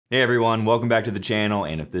Hey everyone, welcome back to the channel,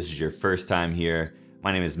 and if this is your first time here,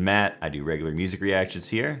 my name is Matt. I do regular music reactions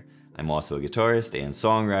here. I'm also a guitarist and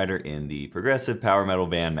songwriter in the progressive power metal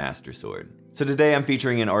band Master Sword. So today I'm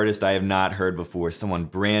featuring an artist I have not heard before, someone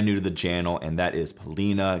brand new to the channel, and that is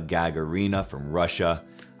Polina Gagarina from Russia.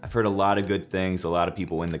 I've heard a lot of good things. A lot of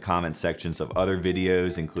people in the comment sections of other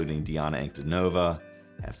videos, including Diana Ankudinova,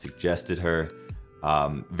 have suggested her.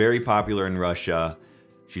 Very popular in Russia.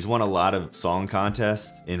 She's won a lot of song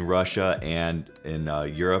contests in Russia and in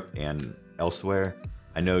Europe and elsewhere.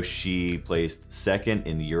 I know she placed second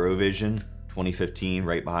in Eurovision 2015,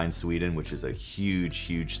 right behind Sweden, which is a huge,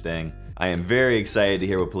 huge thing. I am very excited to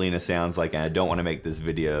hear what Polina sounds like, and I don't want to make this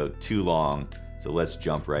video too long, so let's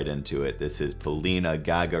jump right into it. This is Polina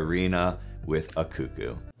Gagarina with a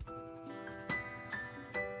Cuckoo.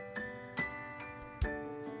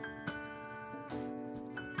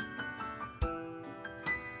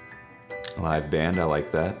 Live band, I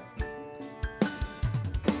like that.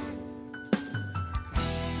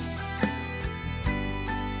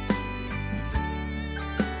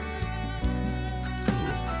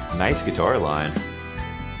 Nice guitar line.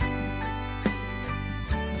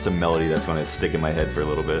 It's a melody that's going to stick in my head for a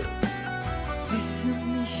little bit.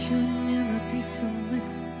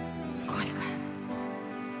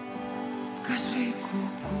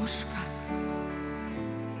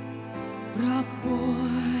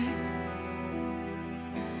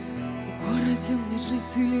 Темные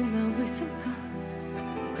жители на выселках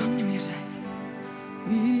камнем лежать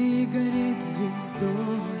или гореть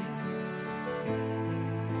звездой.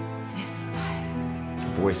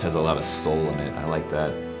 Voice has a lot of soul in it. I like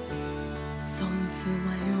that. Солнце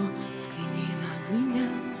мое, взгляни на меня.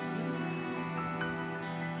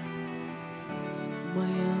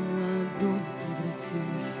 Моя ладонь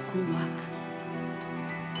превратилась в кулак.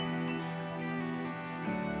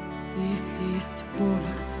 Если есть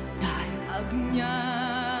порох, дай огня.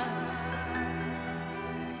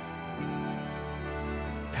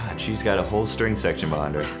 God, she's got a whole string section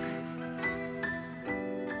behind her.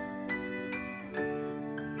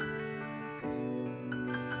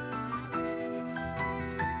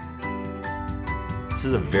 This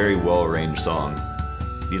is a very well-arranged song.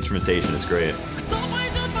 The instrumentation is great.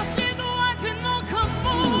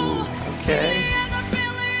 Ooh, okay.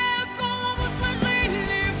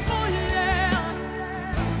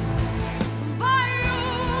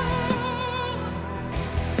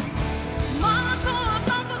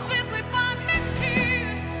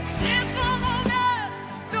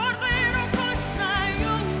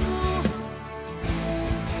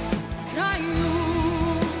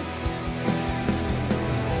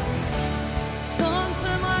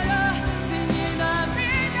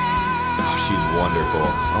 She's wonderful.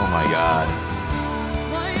 Oh my God.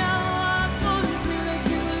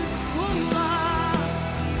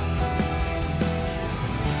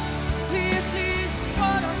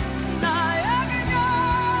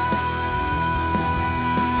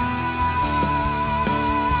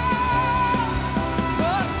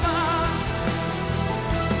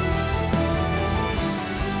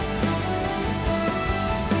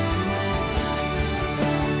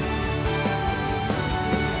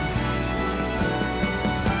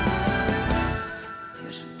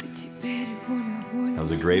 That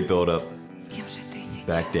was a great build-up,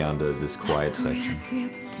 back down to this quiet section.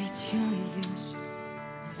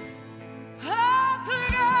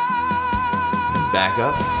 And back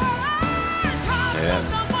up.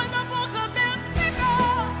 Yeah.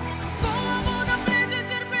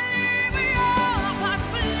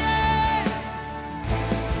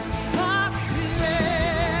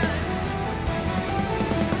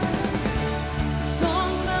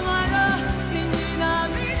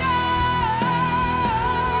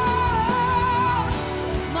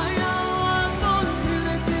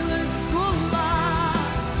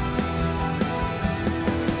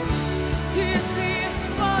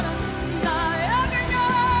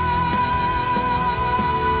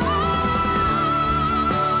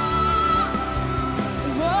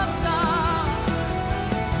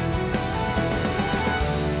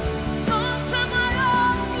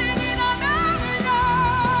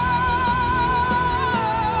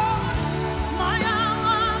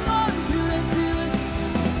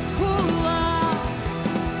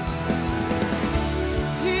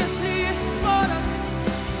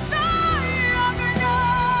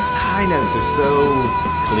 High notes are so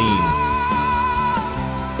clean.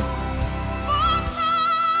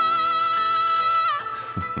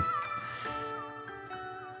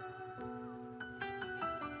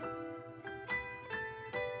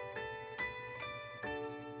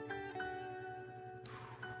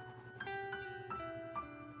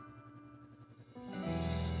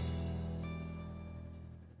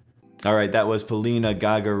 All right, that was Polina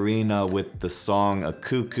Gagarina with the song A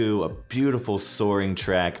Cuckoo, a beautiful soaring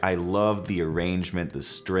track. I love the arrangement, the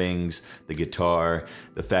strings, the guitar,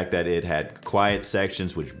 the fact that it had quiet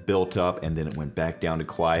sections which built up and then it went back down to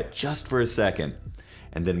quiet just for a second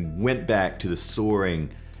and then went back to the soaring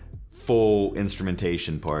full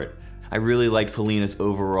instrumentation part. I really liked Polina's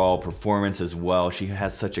overall performance as well. She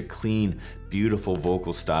has such a clean, beautiful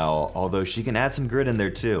vocal style, although she can add some grit in there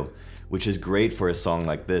too, which is great for a song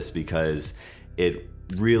like this because it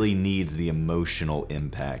really needs the emotional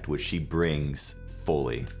impact, which she brings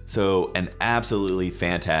fully. So an absolutely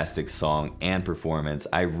fantastic song and performance.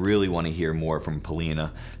 I really want to hear more from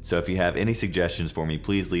Polina. So if you have any suggestions for me,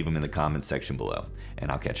 please leave them in the comments section below.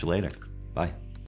 And I'll catch you later. Bye.